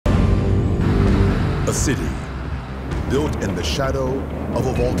A city built in the shadow of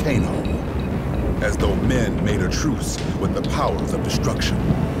a volcano, as though men made a truce with the powers of destruction.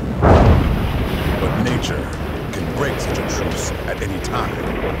 But nature can break such a truce at any time,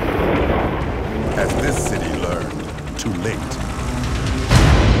 as this city learned too late.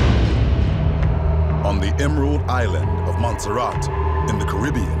 On the Emerald Island of Montserrat in the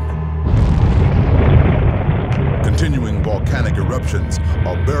Caribbean, continuing volcanic eruptions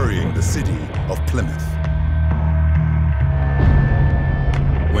are burying the city of Plymouth.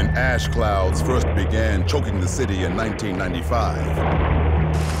 When ash clouds first began choking the city in 1995,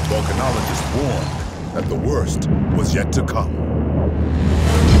 volcanologists warned that the worst was yet to come.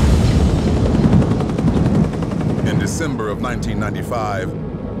 In December of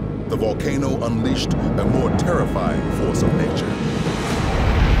 1995, the volcano unleashed a more terrifying force of nature.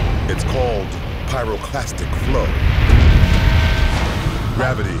 It's called Pyroclastic flow.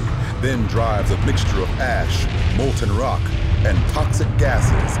 Gravity then drives a mixture of ash, molten rock, and toxic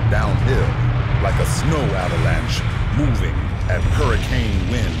gases downhill like a snow avalanche moving at hurricane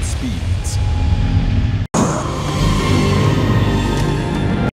wind speeds.